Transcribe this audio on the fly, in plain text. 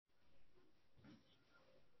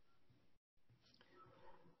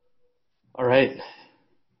All right.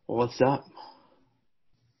 Well, what's up?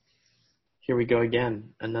 Here we go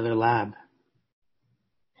again. Another lab.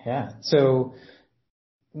 Yeah. So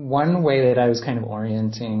one way that I was kind of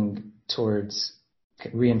orienting towards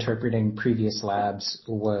reinterpreting previous labs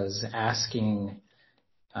was asking,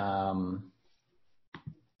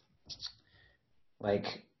 like,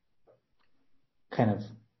 kind of,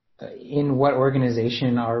 in what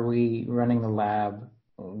organization are we running the lab?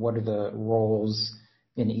 What are the roles?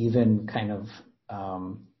 And even kind of,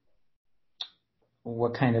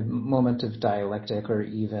 what kind of moment of dialectic, or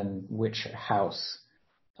even which house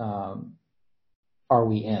are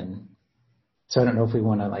we in? So I don't know if we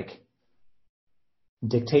want to like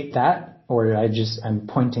dictate that, or I'm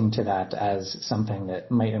pointing to that as something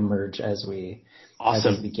that might emerge as we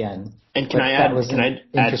begin. And can I add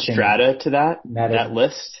strata to that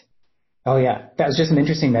list? Oh yeah, that was just an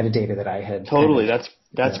interesting metadata that I had. Totally, that's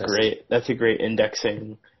noticed. Great. That's a great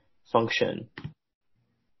indexing function.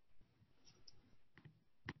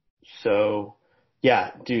 So,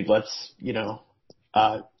 yeah, dude, let's, and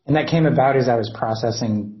that came about as I was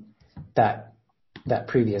processing that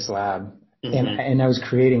previous lab, and I was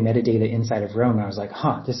creating metadata inside of Rome, and I was like,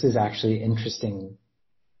 this is actually interesting,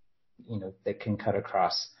 that can cut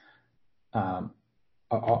across all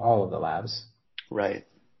of the labs. Right.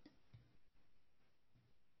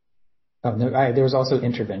 Oh, no, there was also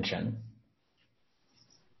intervention.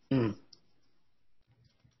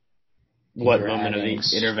 What moment of the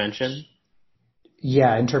intervention?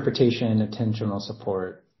 Yeah, interpretation, attentional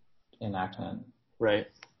support, enactment. Right.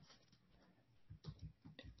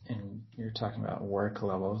 And you're talking about work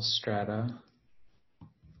level strata.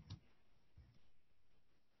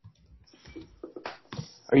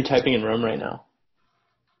 Are you typing in Rome right now?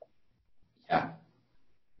 Yeah.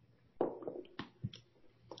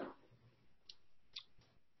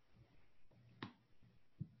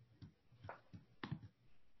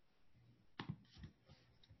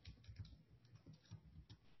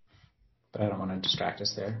 But I don't want to distract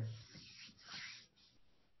us there.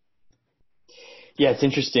 Yeah, it's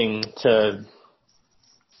interesting to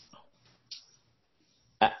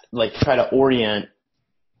try to orient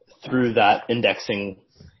through that indexing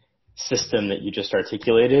system that you just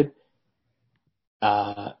articulated.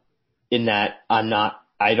 In that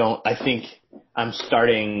I think I'm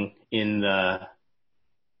starting in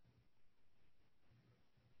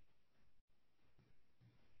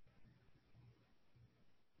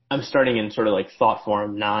sort of like thought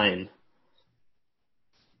form 9,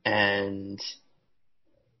 and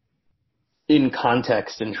in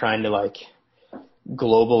context, and trying to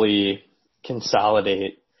globally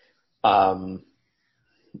consolidate the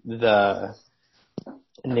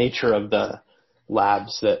nature of the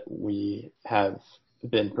labs that we have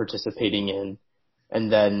been participating in,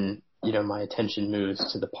 and then my attention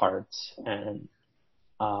moves to the parts, and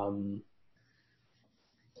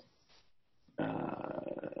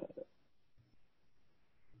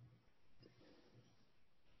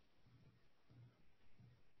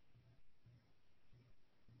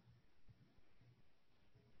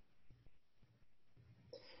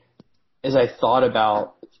as I thought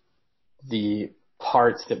about the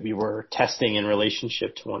parts that we were testing in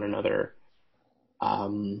relationship to one another,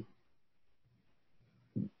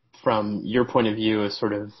 from your point of view as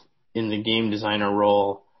sort of in the game designer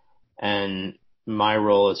role, and my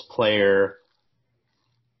role as player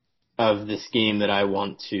of this game that I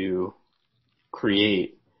want to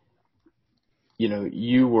create,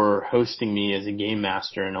 you were hosting me as a game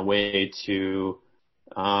master in a way to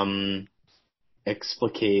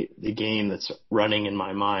explicate the game that's running in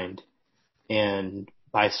my mind, and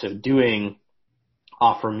by so doing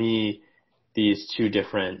offer me these two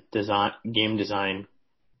different game design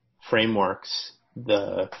frameworks,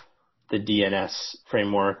 the DNS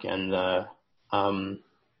framework and the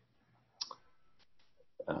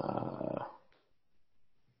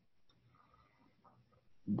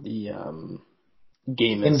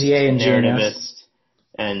gamist, MDA and narrativist,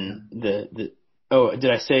 and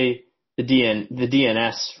did I say the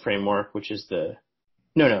DNS framework, which is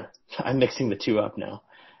no, I'm mixing the two up now.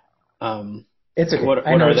 It's okay. What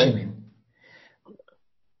I know are what they? you mean.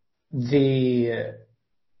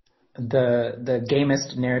 The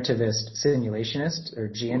gamist, narrativist, simulationist, or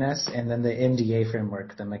GNS, and then the MDA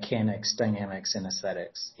framework, the mechanics, dynamics, and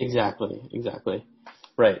aesthetics. Exactly.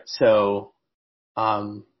 Right. So,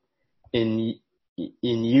 in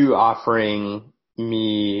you offering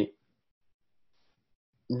me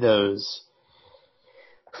those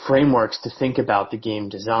frameworks to think about the game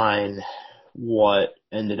design, what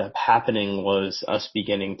ended up happening was us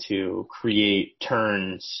beginning to create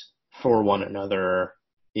turns for one another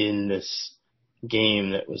in this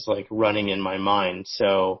game that was like running in my mind.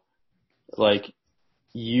 So like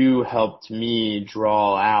you helped me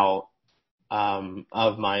draw out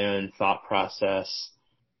of my own thought process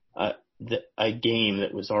a game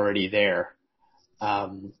that was already there.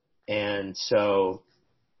 And so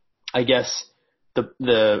I guess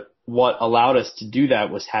the what allowed us to do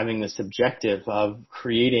that was having this objective of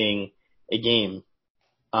creating a game,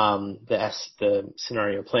 the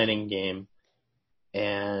scenario planning game.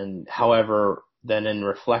 And however, then in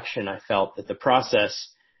reflection, I felt that the process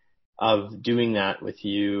of doing that with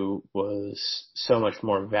you was so much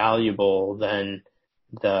more valuable than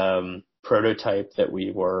the prototype that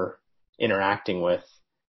we were interacting with.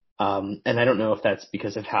 And I don't know if that's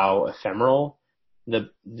because of how ephemeral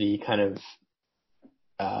the kind of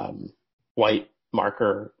white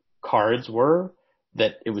marker cards were,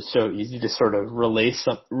 that it was so easy to sort of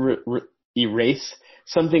erase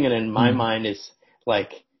something. And in my mind is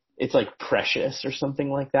like, it's like precious or something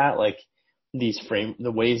like that. Like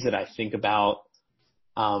the ways that I think about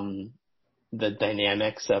the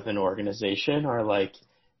dynamics of an organization are like,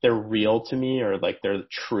 they're real to me, or like they're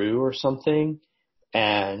true or something.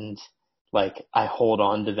 And like I hold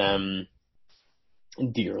on to them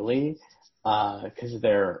dearly, because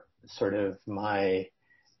they're sort of my,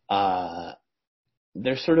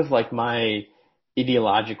 they're sort of like my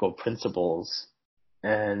ideological principles.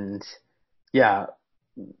 And yeah.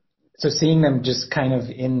 So seeing them just kind of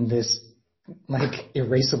in this like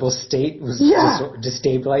erasable state was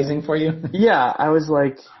destabilizing for you? Yeah, I was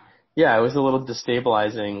like, yeah, it was a little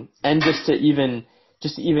destabilizing. And just to even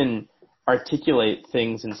articulate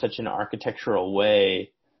things in such an architectural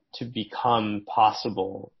way to become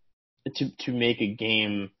possible, to make a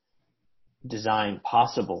game design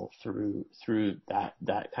possible through that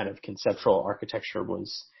kind of conceptual architecture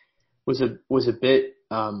was a bit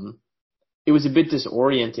it was a bit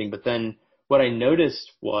disorienting. But then what I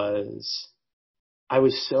noticed was I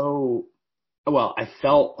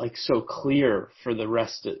felt like so clear for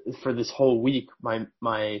for this whole week.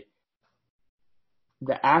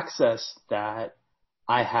 The access that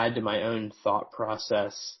I had to my own thought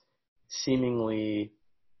process seemingly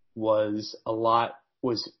was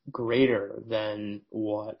greater than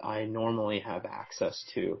what I normally have access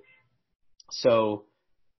to. So,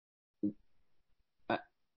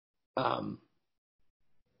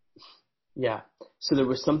 yeah. So there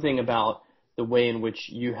was something about the way in which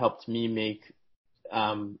you helped me make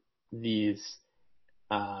these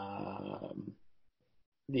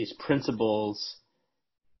principles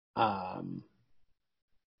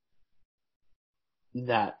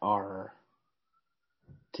that are,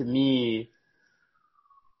 to me,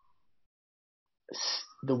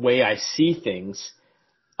 the way I see things.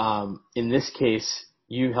 In this case,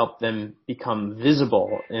 you help them become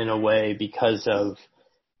visible in a way because of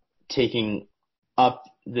taking up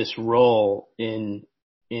this role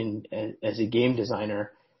as a game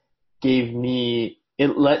designer.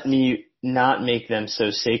 It let me not make them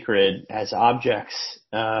so sacred as objects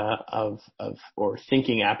or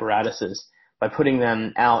thinking apparatuses. By putting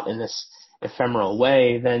them out in this ephemeral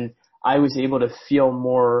way, then I was able to feel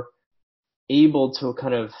more able to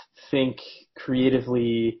kind of think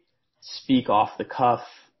creatively, speak off the cuff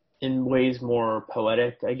in ways more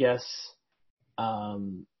poetic, I guess,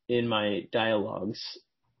 in my dialogues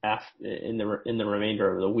in the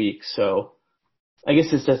remainder of the week. So I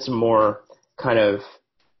guess that's a more kind of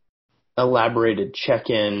elaborated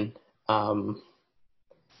check-in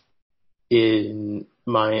in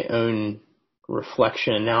my own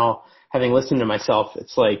reflection. Now, having listened to myself,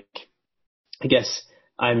 it's like, I guess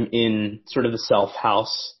I'm in sort of the self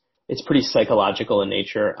house. It's pretty psychological in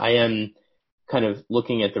nature. I am kind of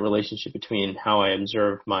looking at the relationship between how I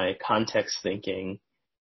observe my context thinking,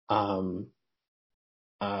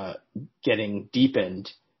 getting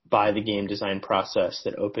deepened by the game design process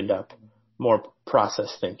that opened up more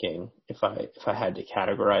process thinking, if I had to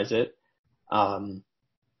categorize it.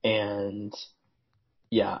 And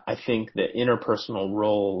yeah, I think the interpersonal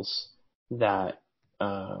roles that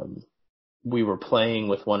we were playing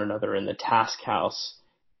with one another in the task house,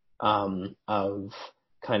 of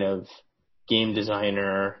kind of game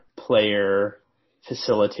designer, player,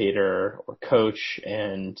 facilitator, or coach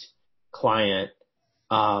and client,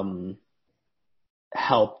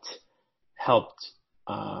 helped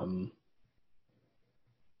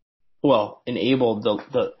enabled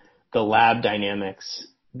the lab dynamics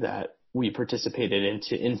that we participated in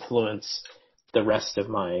to influence the rest of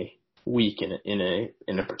my week in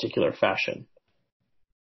a particular fashion.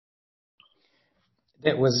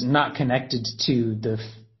 It was not connected to the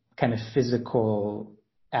kind of physical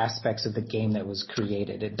aspects of the game that was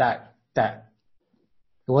created. It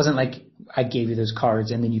wasn't like I gave you those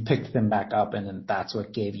cards and then you picked them back up and then that's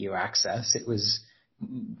what gave you access. It was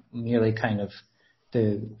merely kind of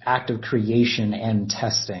the act of creation and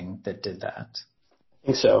testing that did that. I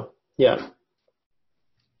think so. Yeah.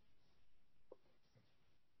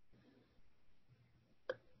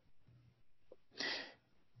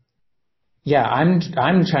 Yeah,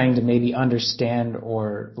 I'm trying to maybe understand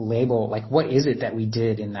or label, like, what is it that we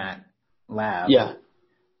did in that lab? Yeah.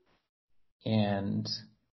 And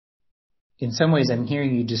in some ways, I'm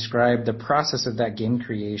hearing you describe the process of that game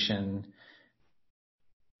creation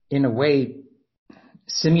in a way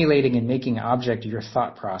simulating and making object your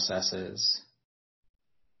thought processes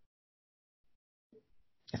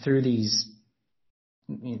through these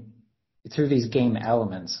game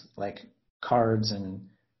elements like cards and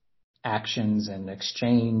actions and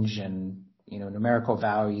exchange and numerical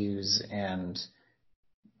values and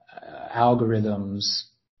algorithms.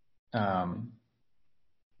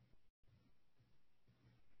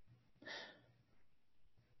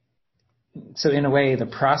 So in a way, the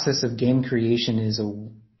process of game creation is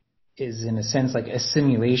in a sense like a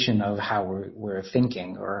simulation of how we're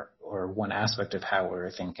thinking, or one aspect of how we're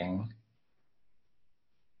thinking.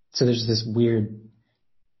 So there's this weird,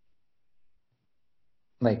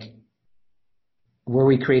 like, were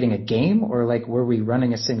we creating a game or like were we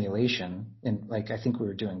running a simulation? And like, I think we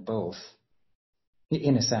were doing both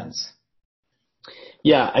in a sense.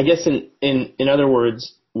 Yeah, I guess in other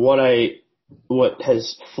words, what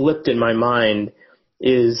has flipped in my mind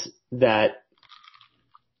is that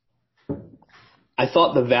I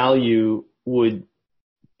thought the value would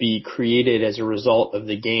be created as a result of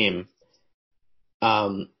the game,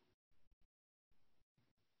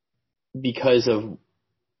 because of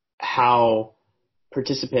how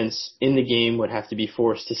participants in the game would have to be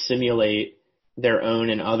forced to simulate their own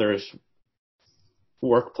and others'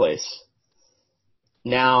 workplace.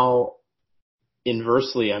 Now,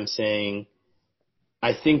 inversely, I'm saying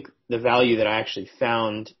I think the value that I actually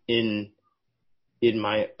found in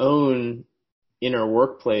my own inner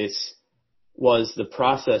workplace was the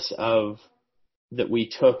process that we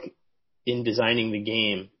took in designing the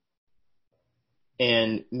game.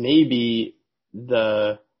 And maybe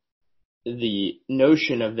the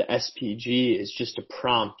notion of the SPG is just a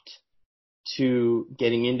prompt to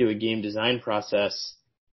getting into a game design process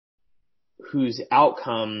whose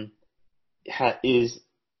outcome is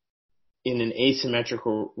in an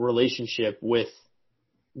asymmetrical relationship with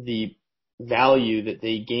the value that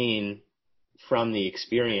they gain from the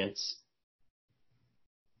experience,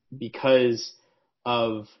 because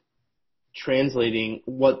of translating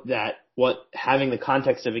what having the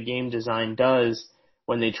context of a game design does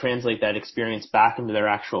when they translate that experience back into their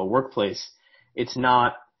actual workplace. It's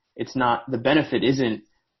not the benefit isn't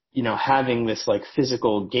having this like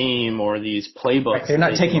physical game or these playbooks. Right, they're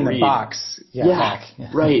not taking the box back.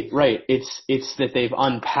 Yeah. Right. It's that they've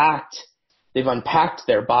unpacked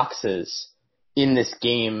their boxes in this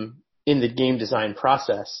game, in the game design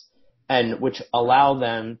process, and which allow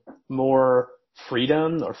them more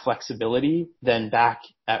freedom or flexibility than back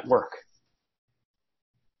at work.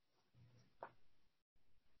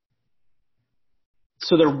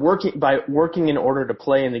 So they're working in order to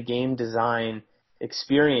play in the game design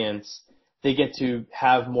experience, they get to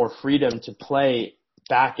have more freedom to play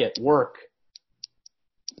back at work.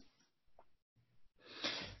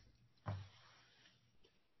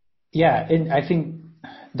 Yeah, and I think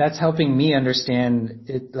that's helping me understand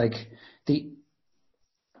it. Like, the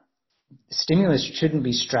stimulus shouldn't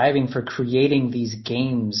be striving for creating these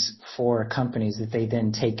games for companies that they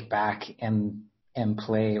then take back and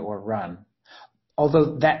play or run.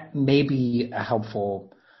 Although that may be a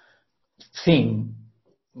helpful thing,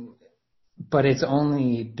 but it's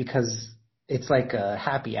only because it's like a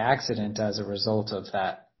happy accident as a result of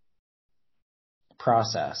that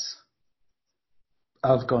process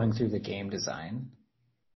of going through the game design.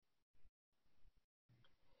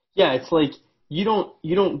 Yeah, it's like you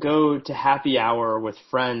don't go to happy hour with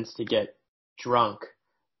friends to get drunk.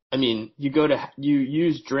 I mean, you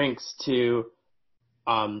use drinks to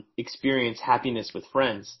experience happiness with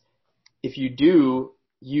friends. If you do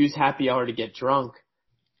use happy hour to get drunk,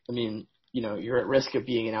 I mean, you're at risk of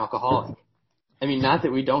being an alcoholic. I mean, not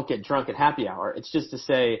that we don't get drunk at happy hour. It's just to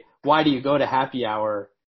say, why do you go to happy hour?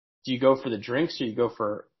 Do you go for the drinks or you go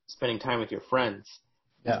for spending time with your friends?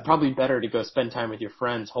 Yeah. It's probably better to go spend time with your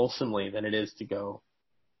friends wholesomely than it is to go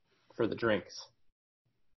for the drinks.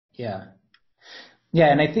 Yeah.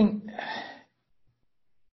 Yeah, and I think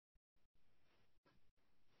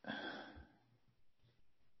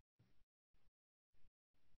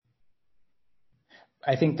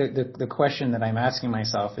the question that I'm asking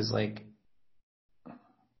myself is like,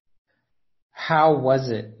 how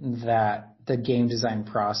was it that the game design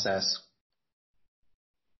process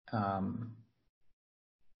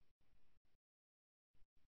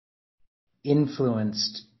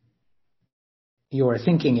influenced your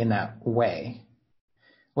thinking in that way?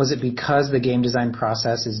 Was it because the game design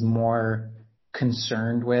process is more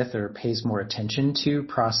concerned with or pays more attention to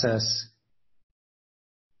process,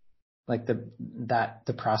 like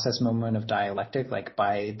the process moment of dialectic, like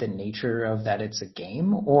by the nature of that it's a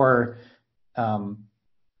game, or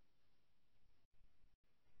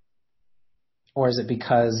is it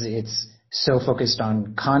because it's so focused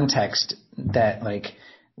on context that like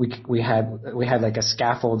we had like a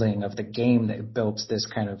scaffolding of the game that built this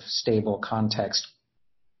kind of stable context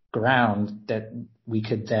ground that we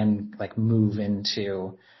could then like move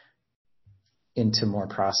into more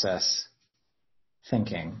process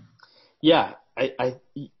thinking? Yeah,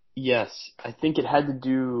 yes, I think it had to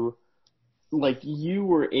do, like, you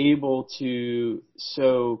were able to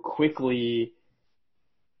so quickly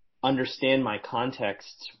understand my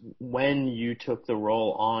context when you took the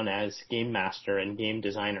role on as game master and game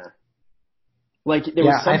designer. Like, there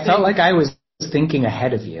was something, I felt like I was thinking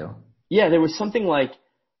ahead of you. Yeah, there was something like,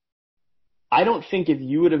 I don't think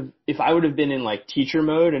if I would have been in like teacher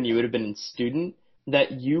mode and you would have been in student,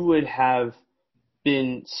 that you would have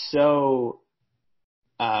been so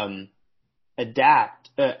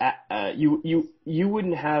you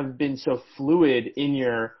wouldn't have been so fluid in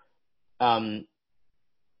your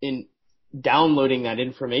in downloading that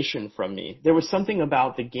information from me. There was something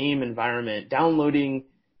about the game environment, downloading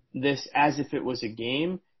this as if it was a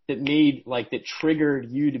game, that triggered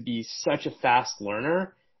you to be such a fast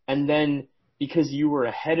learner. And then because you were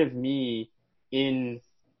ahead of me in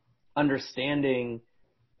understanding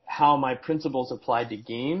how my principles applied to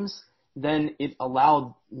games, then it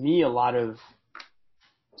allowed me a lot of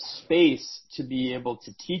space to be able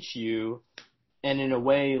to teach you and in a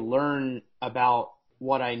way learn about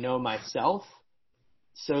what I know myself,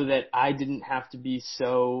 so that I didn't have to be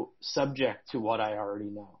so subject to what I already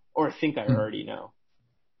know or think I already know.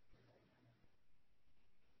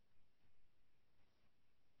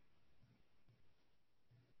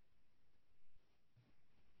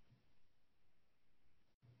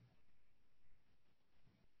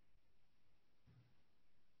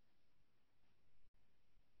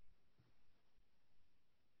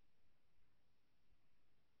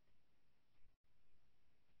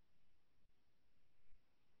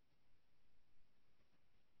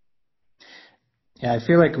 Yeah, I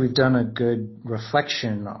feel like we've done a good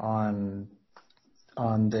reflection on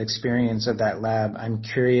the experience of that lab. I'm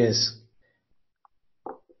curious,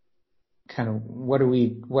 kind of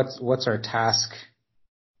what's our task,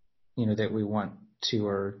 that we want to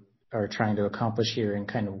or are trying to accomplish here, and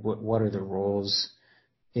kind of what are the roles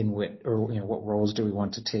in which, or what roles do we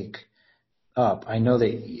want to take up? I know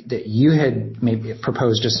that you had maybe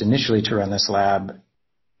proposed just initially to run this lab,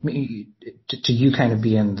 to you kind of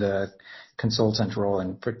be in the consultant role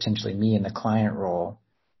and potentially me in the client role.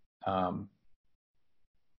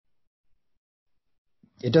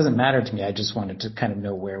 It doesn't matter to me. I just wanted to kind of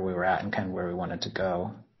know where we were at and kind of where we wanted to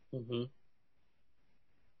go. Mm-hmm.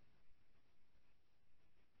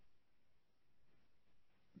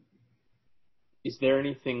 Is there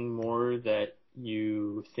anything more that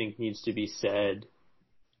you think needs to be said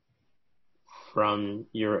from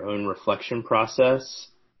your own reflection process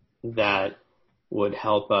that would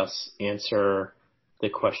help us answer the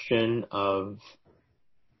question of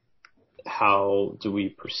how do we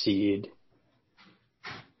proceed?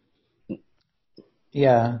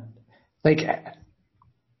 Yeah. Like,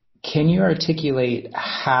 can you articulate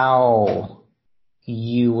how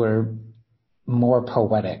you were more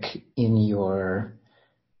poetic in your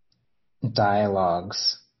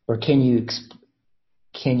dialogues, or can you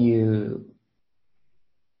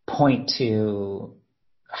point to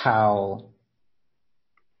how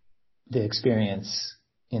the experience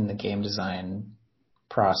in the game design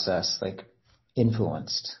process like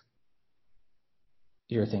influenced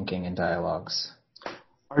your thinking and dialogues?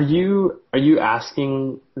 Are you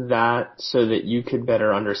asking that so that you could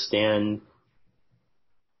better understand,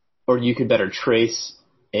 or you could better trace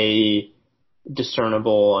a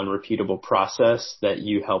discernible and repeatable process that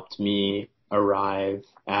you helped me arrive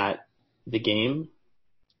at the game?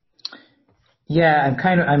 Yeah,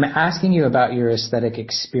 I'm asking you about your aesthetic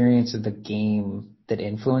experience of the game that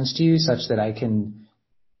influenced you, such that I can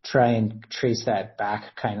try and trace that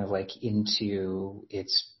back kind of like into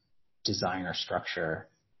its design or structure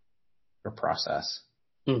or process.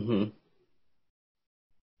 Mm-hmm.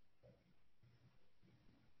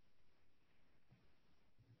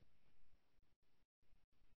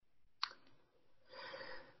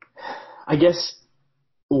 I guess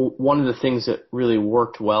one of the things that really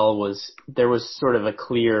worked well was there was sort of a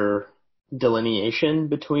clear delineation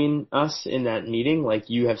between us in that meeting. Like,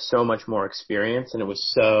 you have so much more experience, and it was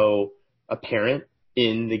so apparent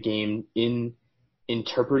in the game, in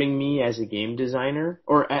interpreting me as a game designer,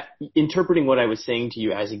 or interpreting what I was saying to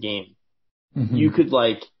you as a game. Mm-hmm. You could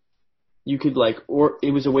or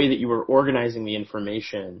it was a way that you were organizing the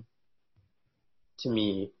information to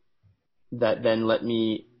me that then let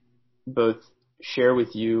me both share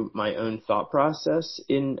with you my own thought process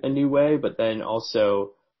in a new way, but then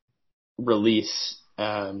also release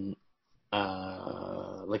like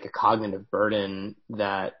a cognitive burden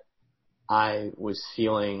that I was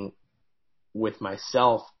feeling with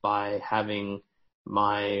myself by having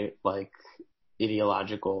my like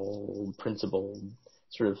ideological principle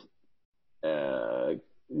sort of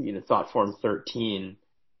thought form 13.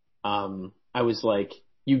 I was like,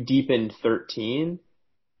 you deepened 13,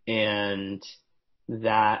 and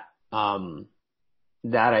that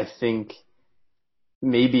I think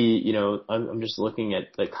maybe, I'm just looking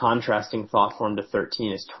at the contrasting thought form to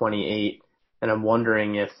 13 is 28, and I'm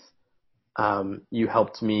wondering if you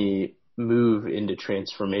helped me move into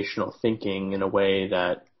transformational thinking in a way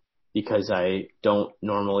that, because I don't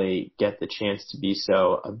normally get the chance to be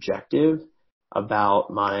so objective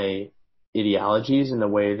about my ideologies in the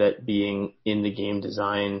way that being in the game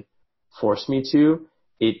design forced me to,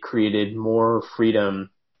 it created more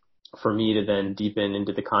freedom for me to then deepen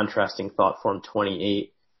into the contrasting thought form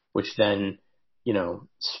 28, which then,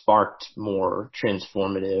 sparked more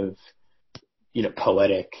transformative,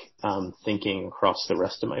 poetic thinking across the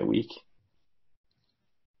rest of my week.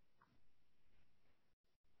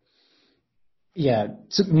 Yeah,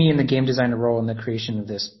 took me in the game designer role in the creation of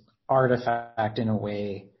this artifact in a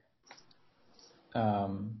way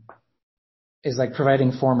is like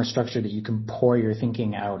providing form or structure that you can pour your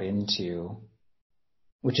thinking out into,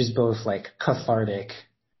 which is both like cathartic,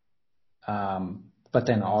 but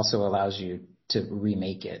then also allows you to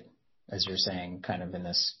remake it, as you're saying, kind of in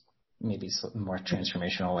this maybe more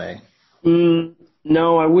transformational way.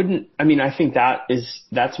 No, I wouldn't. I mean, I think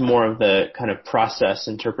that's more of the kind of process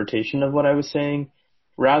interpretation of what I was saying.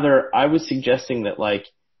 Rather, I was suggesting that, like,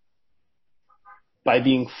 by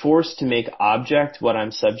being forced to make object what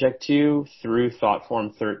I'm subject to through thought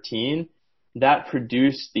form 13, that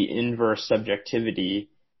produced the inverse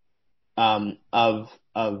subjectivity of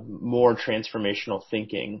more transformational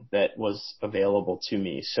thinking that was available to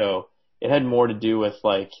me. So it had more to do with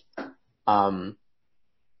like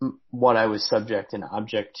what I was subject and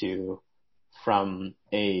object to from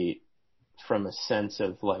a sense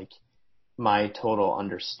of like my total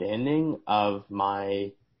understanding of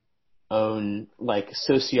my own like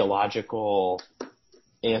sociological,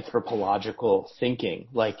 anthropological thinking,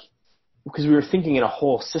 like, because we were thinking in a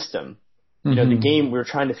whole system. The game, we were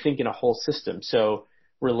trying to think in a whole system. So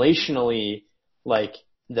relationally, like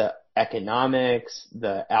the economics,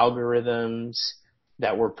 the algorithms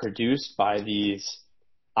that were produced by these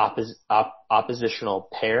oppositional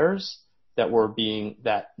pairs that were being,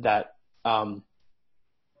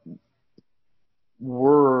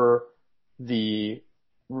 were the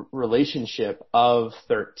relationship of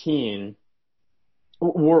 13,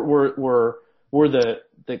 were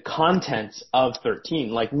the contents of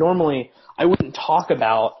 13. Like, normally I wouldn't talk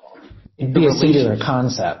about it'd be a singular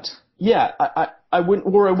concept. Yeah, I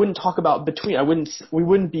wouldn't talk about we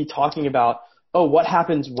wouldn't be talking about, what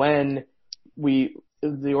happens when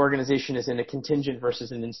the organization is in a contingent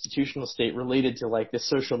versus an institutional state related to like the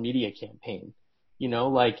social media campaign.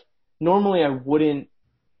 Like, normally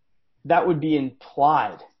that would be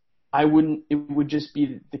implied. It would just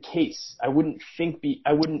be the case. I wouldn't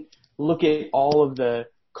look at all of the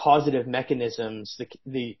causative mechanisms,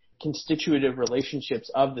 the constitutive relationships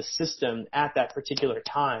of the system at that particular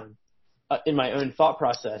time in my own thought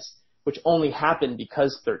process, which only happened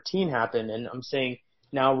because 13 happened. And I'm saying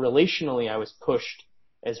now relationally I was pushed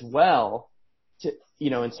as well to,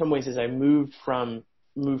 in some ways as I moved from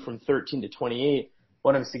 13 to 28,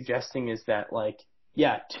 what I'm suggesting is that like,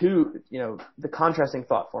 yeah, 2, the contrasting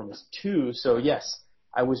thought form is 2. So yes,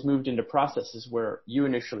 I was moved into processes where you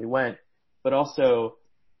initially went, but also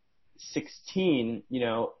 16,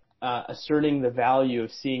 asserting the value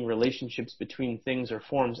of seeing relationships between things or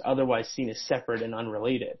forms otherwise seen as separate and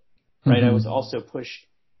unrelated, right? Mm-hmm. I was also pushed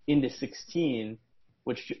into 16,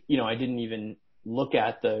 which, I didn't even look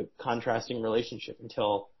at the contrasting relationship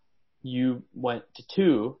until you went to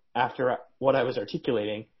 2 after what I was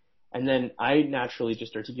articulating. And then I naturally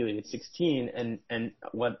just articulated 16 and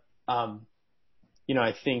what, I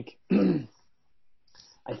think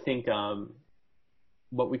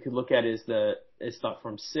what we could look at is thought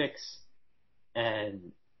form 6,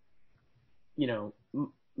 And,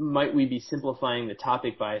 might we be simplifying the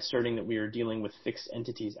topic by asserting that we are dealing with fixed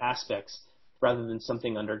entities aspects rather than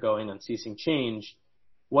something undergoing unceasing change?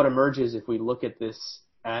 What emerges if we look at this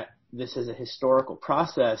as a historical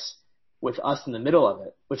process with us in the middle of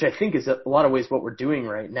it, which I think is a lot of ways what we're doing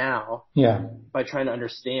right now. Yeah. By trying to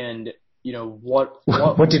understand,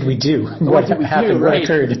 what did we do? What did we happened? do? What Right.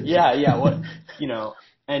 occurred? Yeah. What,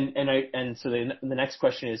 and so the next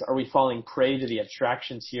question is, are we falling prey to the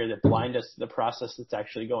abstractions here that blind us to the process that's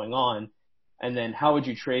actually going on? And then how would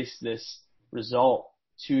you trace this result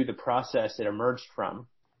to the process it emerged from?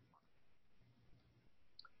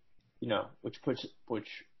 Which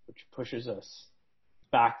pushes us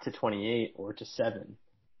back to 28 or to 7.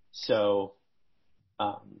 So,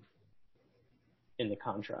 in the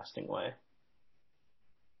contrasting way.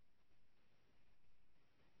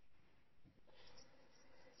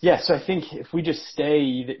 Yeah, so I think if we just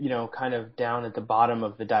stay, kind of down at the bottom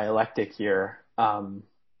of the dialectic here,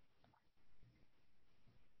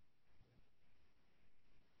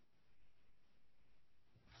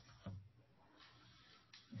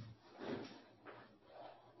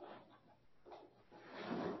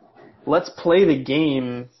 let's play the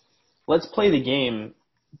game,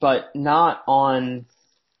 but not on,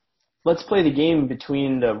 let's play the game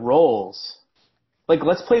between the roles. Like,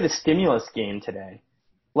 let's play the stimulus game today.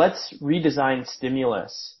 Let's redesign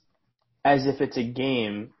stimulus as if it's a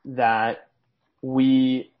game that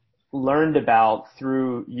we learned about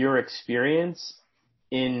through your experience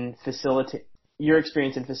in facilitating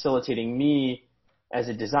me as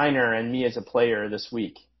a designer and me as a player this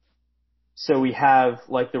week. So we have,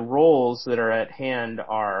 like, the roles that are at hand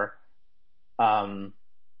are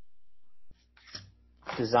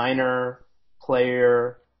designer,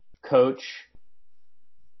 player, coach,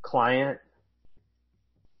 client.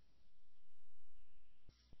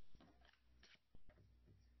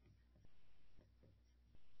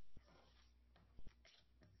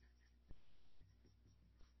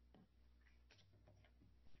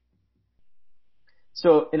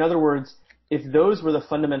 So, in other words, if those were the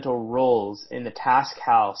fundamental roles in the task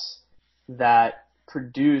house that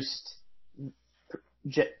produced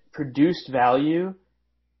value,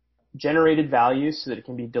 generated value so that it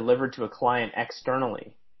can be delivered to a client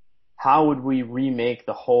externally, how would we remake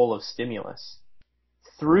the whole of stimulus?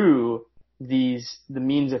 Through the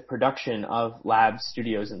means of production of labs,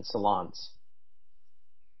 studios, and salons.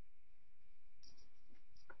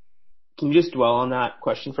 Can you just dwell on that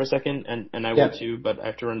question for a second? And I will too, but I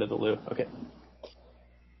have to run to the loo. Okay.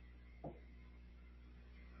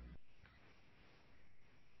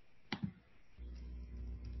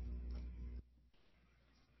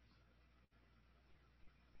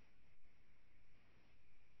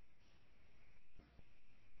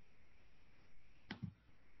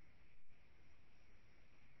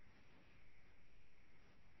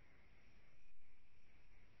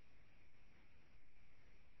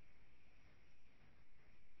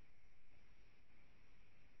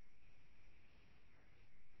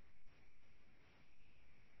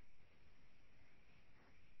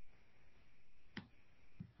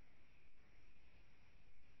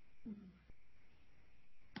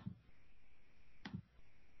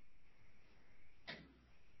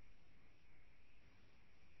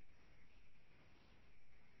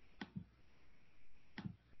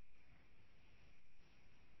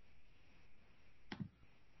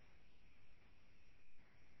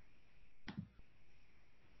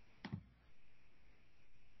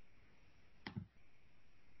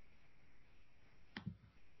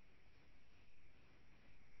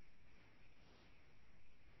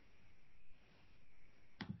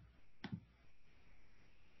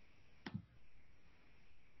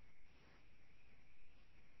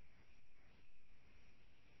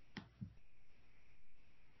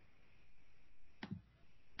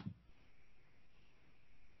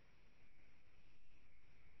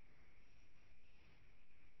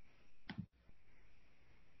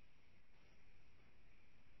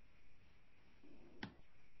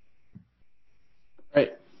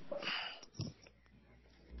 Right.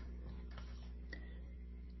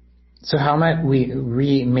 So how might we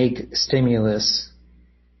remake stimulus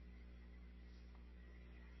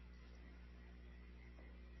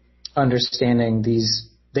understanding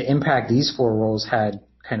the impact these 4 roles had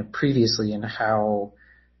kind of previously and how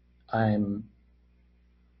I'm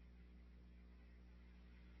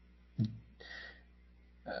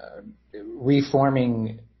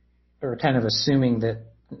reforming or kind of assuming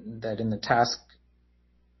that in the task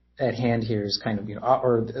at hand here is kind of,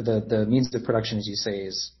 or the means of production, as you say,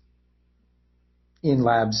 is in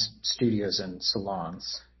labs, studios, and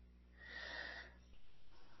salons.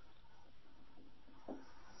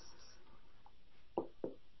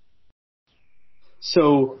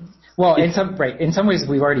 So, well, in some ways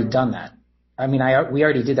we've already done that. I mean, we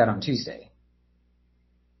already did that on Tuesday.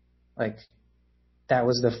 Like, that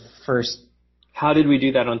was the first. How did we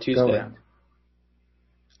do that on Tuesday? Go around.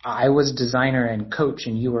 I was designer and coach,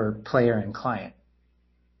 and you were player and client.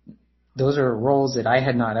 Those are roles that I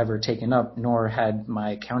had not ever taken up, nor had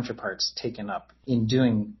my counterparts taken up in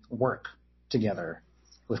doing work together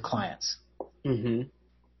with clients. Mm-hmm.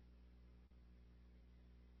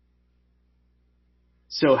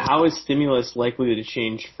 So how is stimulus likely to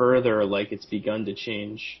change further like it's begun to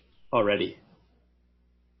change already?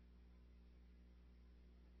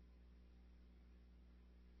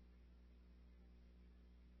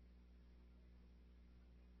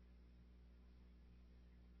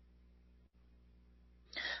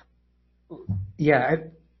 Yeah,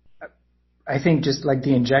 I think just like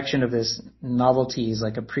the injection of this novelty is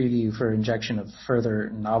like a preview for injection of further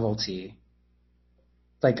novelty.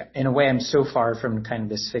 Like, in a way, I'm so far from kind of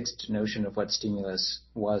this fixed notion of what stimulus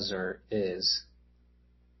was or is.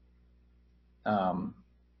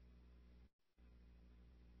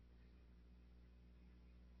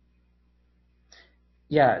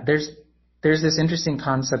 Yeah, there's this interesting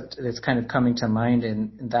concept that's kind of coming to mind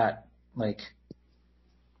in that, like,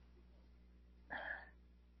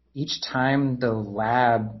 each time the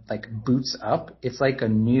lab like boots up, it's like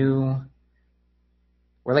we're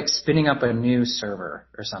like spinning up a new server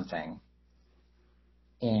or something.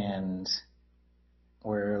 And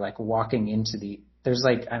we're like walking into there's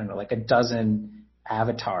like, I don't know, like a dozen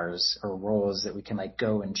avatars or roles that we can like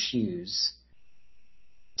go and choose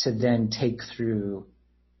to then take through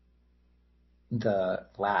the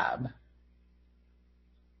lab.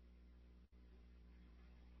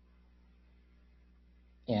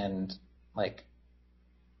 And like,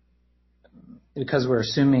 because we're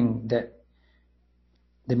assuming that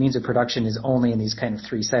the means of production is only in these kind of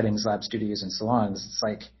three settings, lab, studios, and salons, it's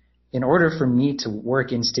like, in order for me to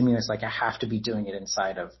work in stimulus, like I have to be doing it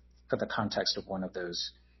inside of the context of one of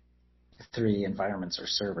those three environments or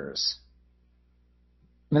servers.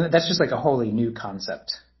 I mean, that's just like a wholly new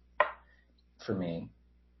concept for me.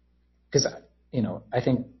 Because, you know, I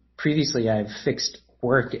think previously I've fixed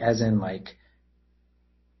work as in like,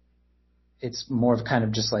 it's more of kind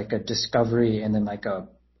of just like a discovery and then like a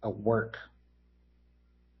work.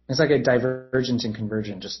 It's like a divergent and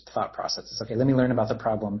convergent just thought process. It's okay, let me learn about the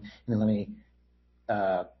problem and then let me,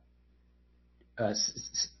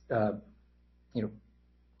 you know,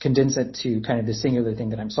 condense it to kind of the singular thing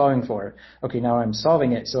that I'm solving for. Okay, now I'm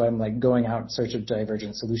solving it, so I'm like going out in search of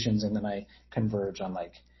divergent solutions, and then I converge on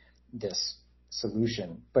like this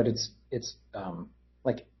solution. But it's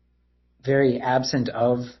like very absent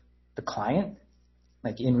of the client.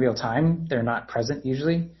 Like in real time, they're not present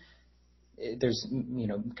usually. There's, you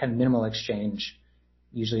know, kind of minimal exchange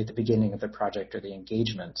usually at the beginning of the project or the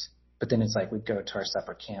engagement, but then it's like we go to our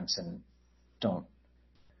separate camps and don't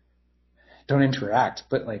interact.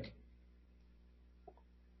 But like,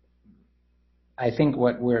 I think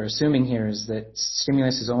what we're assuming here is that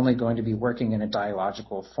stimulus is only going to be working in a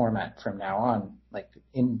dialogical format from now on, like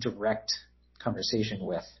in direct conversation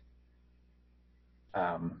with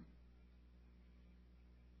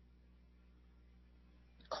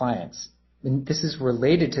clients. And this is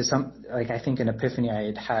related to some, like I think an epiphany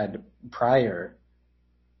I had prior,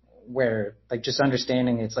 where like just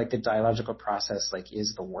understanding it's like the dialogical process like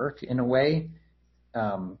is the work in a way,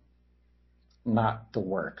 not the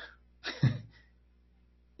work.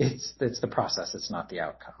 It's the process, it's not the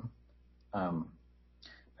outcome.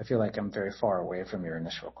 I feel like I'm very far away from your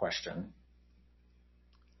initial question.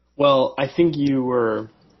 Well, I think you were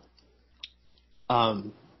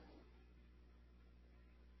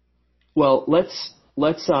well, let's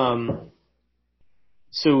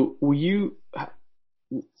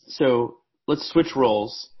so let's switch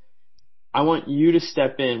roles. I want you to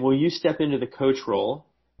step in. Will you step into the coach role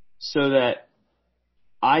so that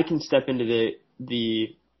I can step into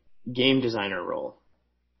the game designer role?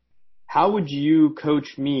 How would you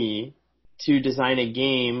coach me to design a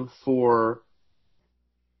game for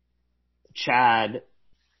Chad,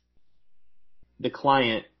 the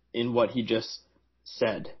client, in what he just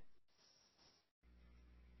said?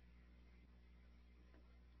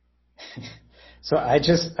 So I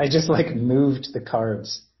just like moved the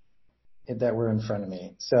cards that were in front of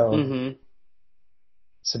me. So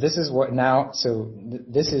So this is what now. So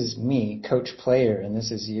this is me, coach player, and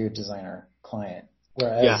this is you, designer client.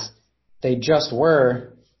 Whereas they just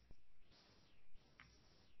were.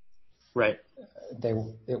 Right.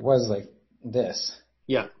 It was like this.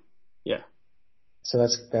 Yeah. Yeah. So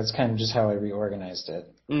that's kind of just how I reorganized it.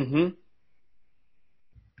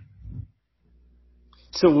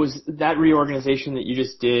 So was that reorganization that you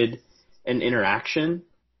just did an interaction?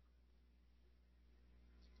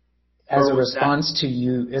 As a response to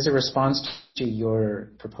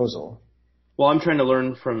your proposal. Well, I'm trying to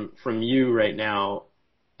learn from you right now.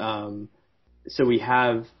 So we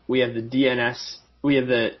have the DNS, we have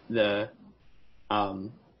the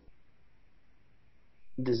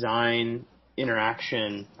design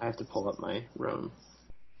interaction. I have to pull up my Roam.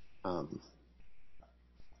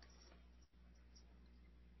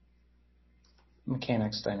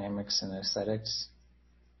 Mechanics, dynamics, and aesthetics.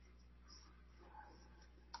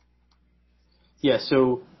 Yeah,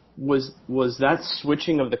 so was that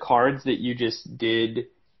switching of the cards that you just did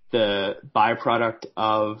the byproduct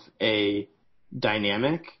of a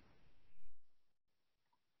dynamic?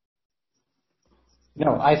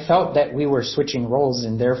 No, I felt that we were switching roles,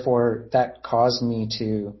 and therefore that caused me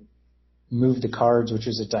to move the cards, which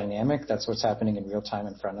is a dynamic. That's what's happening in real time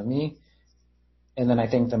in front of me. And then I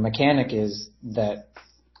think the mechanic is that,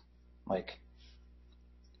 like,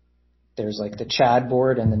 there's like the Chad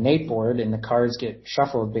board and the Nate board, and the cards get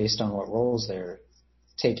shuffled based on what roles they're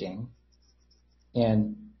taking.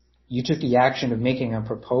 And you took the action of making a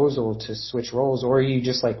proposal to switch roles, or you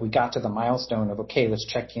just like, we got to the milestone of, okay, let's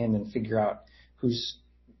check in and figure out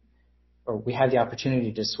or we had the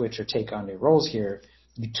opportunity to switch or take on new roles here.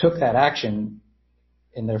 You took that action,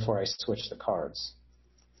 and therefore I switched the cards.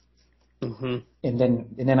 Mm-hmm.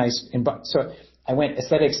 So I went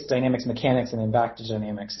aesthetics, dynamics, mechanics, and then back to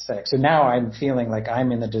dynamics, aesthetics. So now I'm feeling like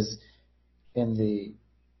I'm in the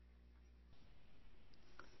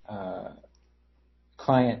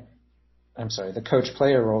the coach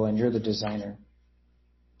player role, and you're the designer.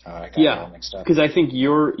 Oh, I got it all mixed up. Because I think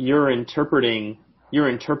you're interpreting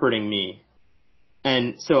me,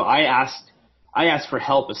 and so I asked for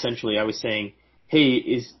help. Essentially, I was saying,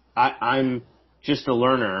 hey, I'm just a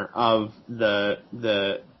learner of the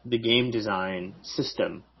game design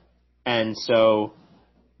system, and so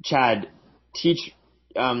Chad, teach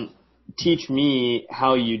me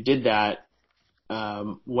how you did that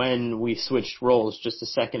when we switched roles just a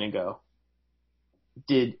second ago.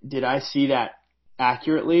 Did I see that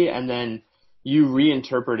accurately? And then you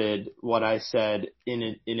reinterpreted what I said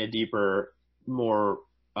in a deeper, more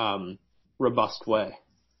robust way.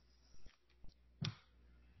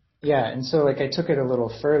 Yeah, and so like I took it a little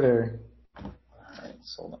further. All right,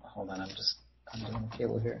 so hold on, I'm doing the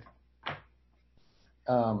cable here.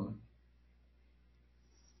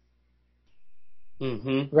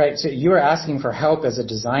 Right, so you were asking for help as a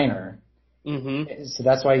designer. Mm-hmm. So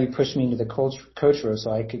that's why you pushed me into the coach role,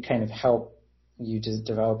 so I could kind of help you to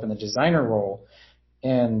develop in the designer role.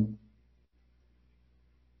 And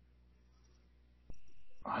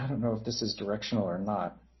I don't know if this is directional or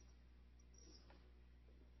not.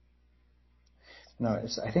 No,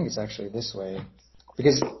 I think it's actually this way,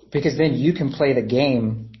 because then you can play the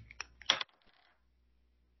game.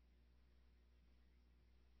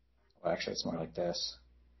 Well, actually, it's more like this.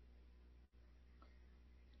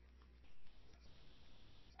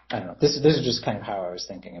 I don't know. This is just kind of how I was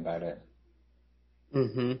thinking about it.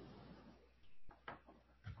 Mm-hmm.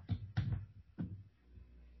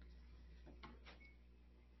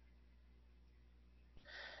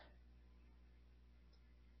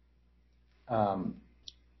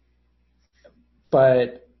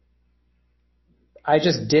 But I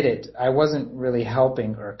just did it. I wasn't really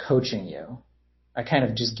helping or coaching you. I kind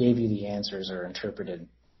of just gave you the answers or interpreted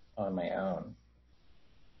on my own.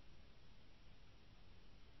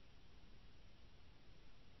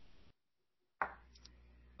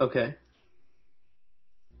 Okay.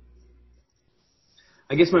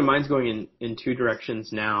 I guess my mind's going in two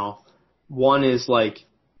directions now. One is like,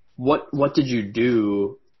 what did you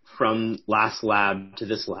do from last lab to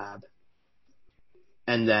this lab?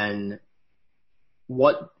 And then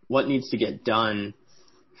what needs to get done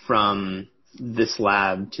from this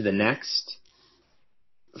lab to the next,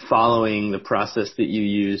 following the process that you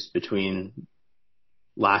used between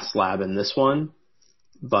last lab and this one,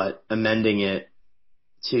 but amending it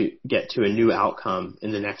to get to a new outcome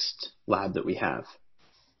in the next lab that we have.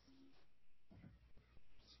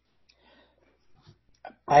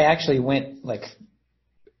 I actually went like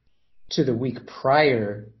to the week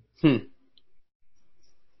prior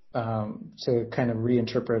to kind of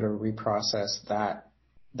reinterpret or reprocess that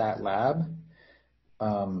lab.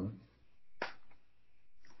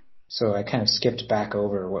 So I kind of skipped back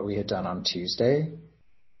over what we had done on Tuesday.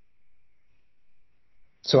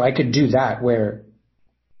 So I could do that where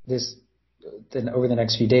then over the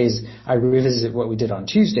next few days, I revisit what we did on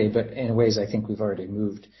Tuesday, but in ways I think we've already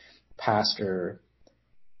moved past or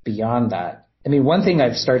beyond that. I mean, one thing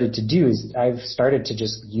I've started to do is I've started to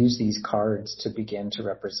just use these cards to begin to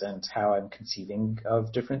represent how I'm conceiving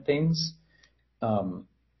of different things. Kind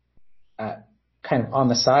of on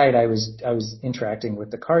the side, I was interacting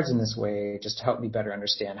with the cards in this way just to help me better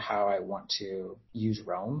understand how I want to use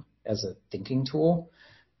Rome as a thinking tool,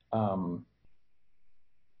 to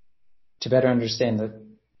better understand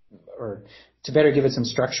or to better give it some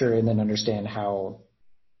structure and then understand how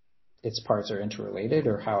its parts are interrelated,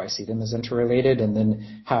 or how I see them as interrelated, and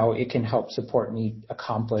then how it can help support me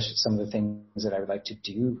accomplish some of the things that I would like to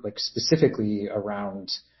do, like specifically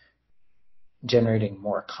around generating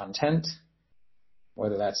more content,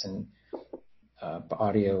 whether that's in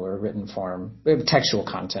audio or written form, textual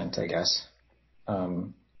content, I guess.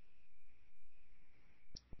 And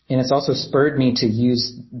it's also spurred me to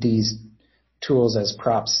use these tools as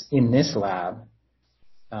props in this lab.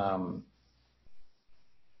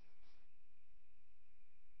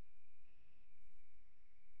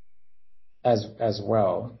 As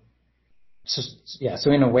well.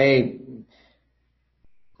 So in a way,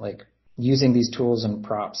 like using these tools and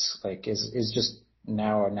props like is just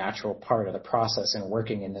now a natural part of the process, and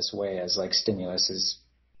working in this way as like Stimulus is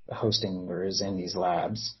hosting or is in these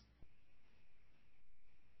labs.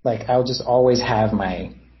 Like I'll just always have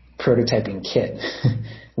my prototyping kit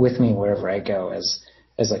with me wherever I go as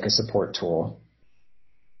like a support tool.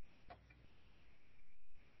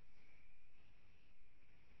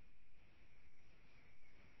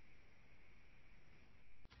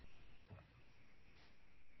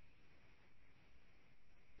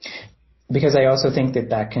 Because I also think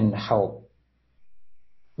that can help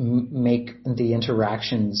make the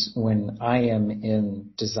interactions when I am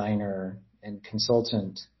in designer and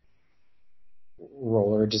consultant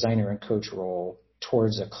role, or designer and coach role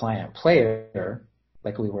towards a client player,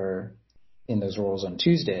 like we were in those roles on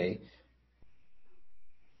Tuesday,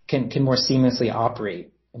 can more seamlessly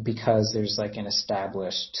operate, because there's like an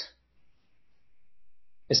established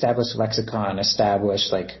lexicon,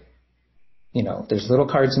 like, you know, there's little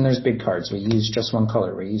cards and there's big cards. We use just one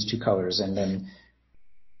color. We use two colors, and then,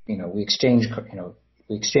 you know, we exchange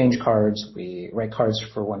cards. We write cards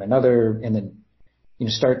for one another, and then, you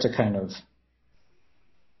know, start to kind of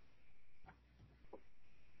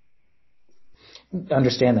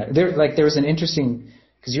understand that. There was an interesting,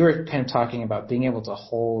 because you were kind of talking about being able to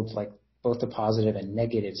hold like both the positive and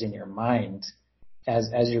negatives in your mind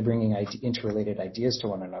as you're bringing interrelated ideas to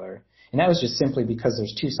one another. And that was just simply because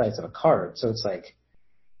there's two sides of a card. So it's like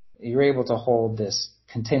you're able to hold this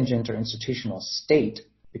contingent or institutional state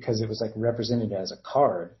because it was like represented as a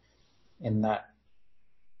card, and that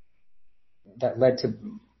led to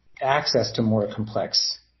access to more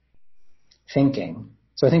complex thinking.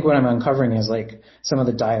 So I think what I'm uncovering is like some of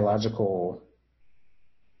the dialogical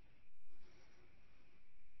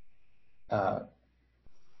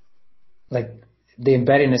like the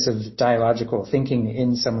embeddedness of dialogical thinking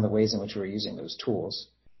in some of the ways in which we're using those tools.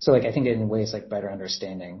 So like I think in ways like better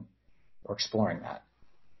understanding or exploring that.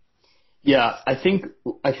 Yeah, I think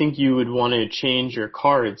you would want to change your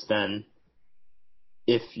cards then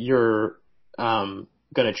if you're going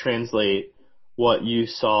to translate what you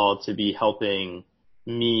saw to be helping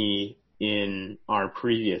me in our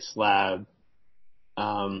previous lab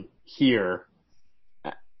here.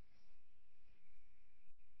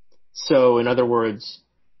 So in other words,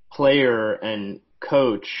 player and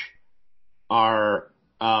coach are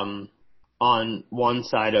on one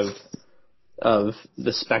side of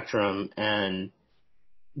the spectrum, and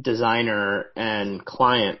designer and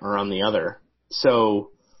client are on the other.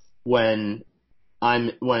 So when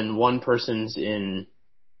one person's in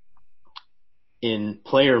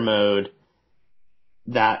player mode,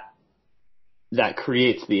 that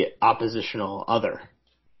creates the oppositional other.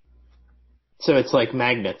 So it's like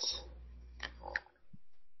magnets.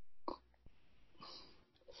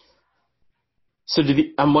 So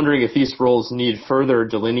I'm wondering if these roles need further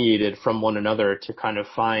delineated from one another to kind of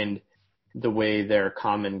find the way their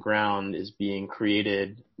common ground is being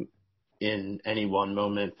created in any one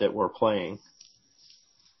moment that we're playing.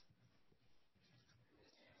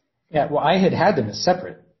 Yeah, well, I had them as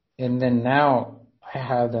separate, and then now I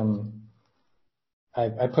have them.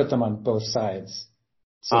 I put them on both sides,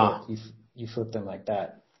 so that you flip them like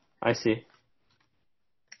that. I see.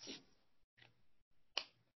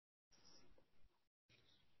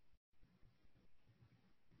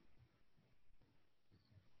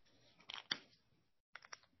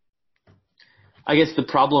 I guess the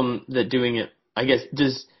problem that doing it,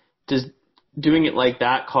 does doing it like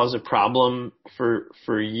that cause a problem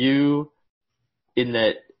for you, in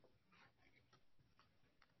that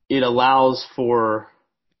it allows for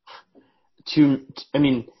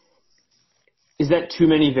is that too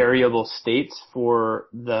many variable states for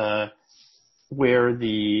where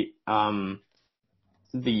the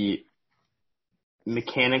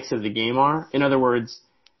mechanics of the game are? In other words,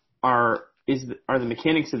 are the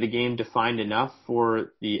mechanics of the game defined enough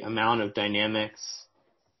for the amount of dynamics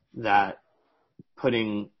that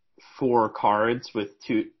putting 4 cards with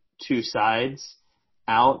two sides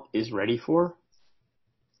out is ready for?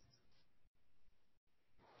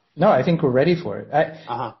 No, I think we're ready for it.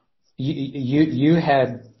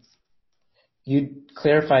 You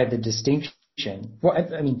clarified the distinction. Well,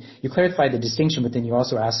 I mean, you clarified the distinction, but then you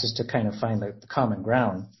also asked us to kind of find the common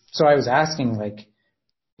ground. So I was asking, like,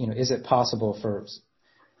 is it possible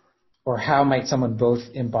or how might someone both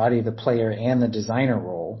embody the player and the designer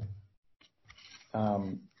role,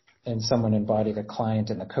 and someone embody the client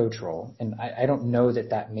and the coach role? And I don't know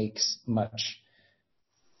that makes much.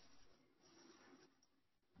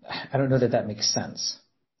 I don't know that makes sense.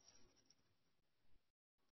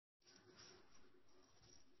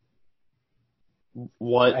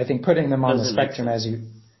 What? I think putting them on the spectrum as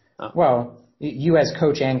you as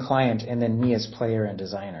coach and client, and then me as player and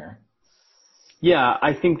designer. Yeah,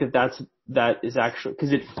 I think that is actually,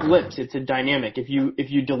 because it flips. It's a dynamic. If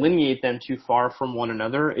you delineate them too far from one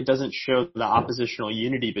another, it doesn't show the oppositional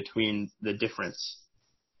unity between the difference.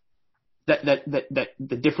 That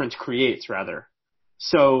the difference creates, rather.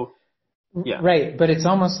 So, yeah. Right, but it's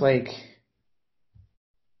almost like,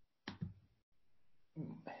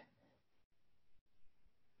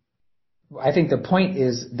 I think the point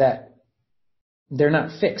is that they're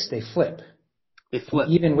not fixed, they flip. They flip.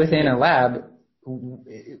 Even within a lab,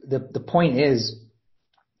 the point is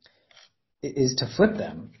to flip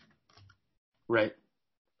them. Right.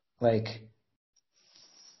 Like,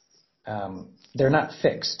 they're not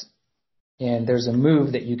fixed. And there's a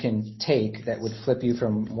move that you can take that would flip you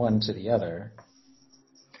from one to the other.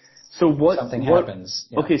 So something happens.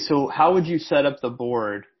 Yeah. Okay, so how would you set up the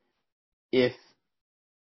board in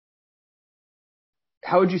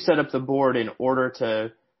order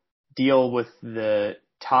to deal with the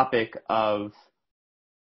topic of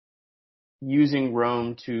using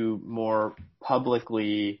Rome to more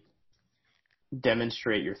publicly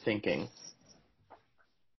demonstrate your thinking?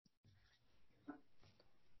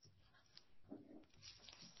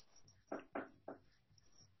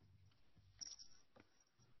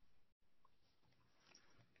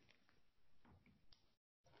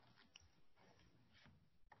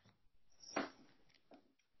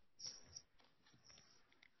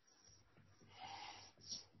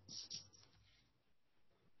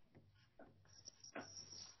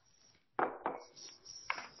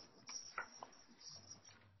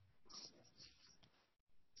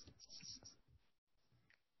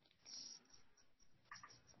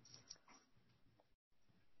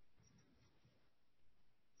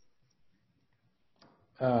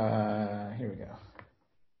 Here we go.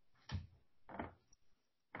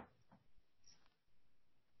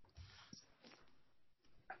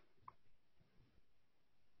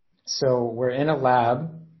 So we're in a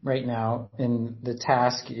lab right now, and the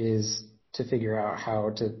task is to figure out how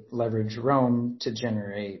to leverage Rome to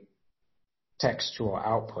generate textual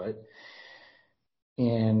output.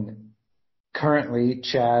 And currently,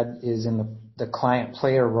 Chad is in the client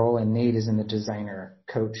player role, and Nate is in the designer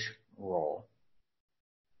coach role.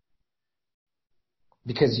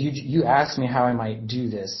 Because you asked me how I might do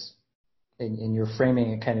this, and you're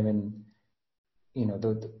framing it kind of in,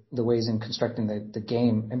 the ways in constructing the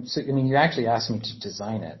game. And so, I mean, you actually asked me to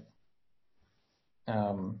design it.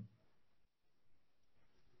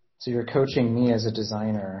 So you're coaching me as a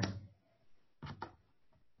designer.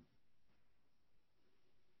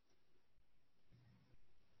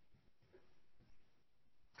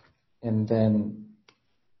 And then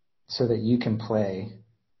so that you can play.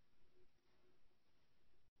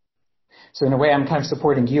 So in a way, I'm kind of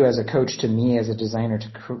supporting you as a coach to me as a designer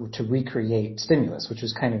to recreate stimulus, which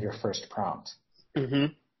was kind of your first prompt.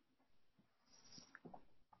 Mm-hmm.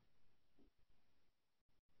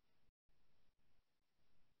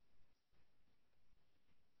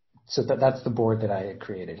 So that's the board that I had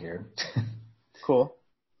created here. Cool.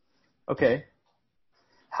 Okay.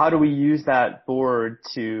 How do we use that board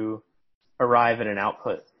to arrive at an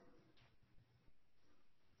output?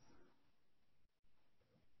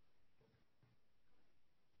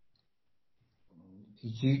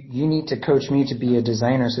 You need to coach me to be a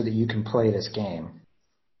designer so that you can play this game.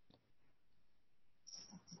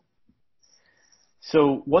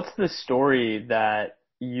 So what's the story that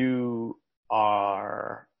you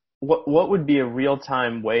are, what would be a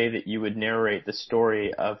real-time way that you would narrate the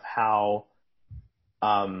story of how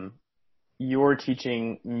you're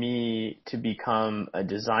teaching me to become a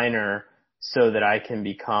designer so that I can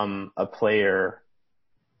become a player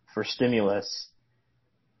for stimulus,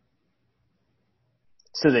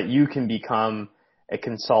 so that you can become a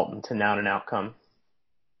consultant to noun and outcome?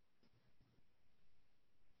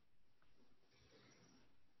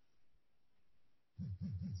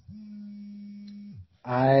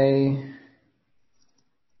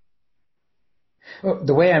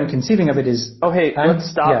 The way I'm conceiving of it is. Oh, hey, let's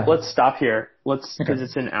stop. Yeah. Let's stop here. Okay. Because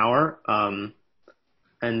it's an hour.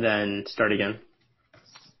 And then start again.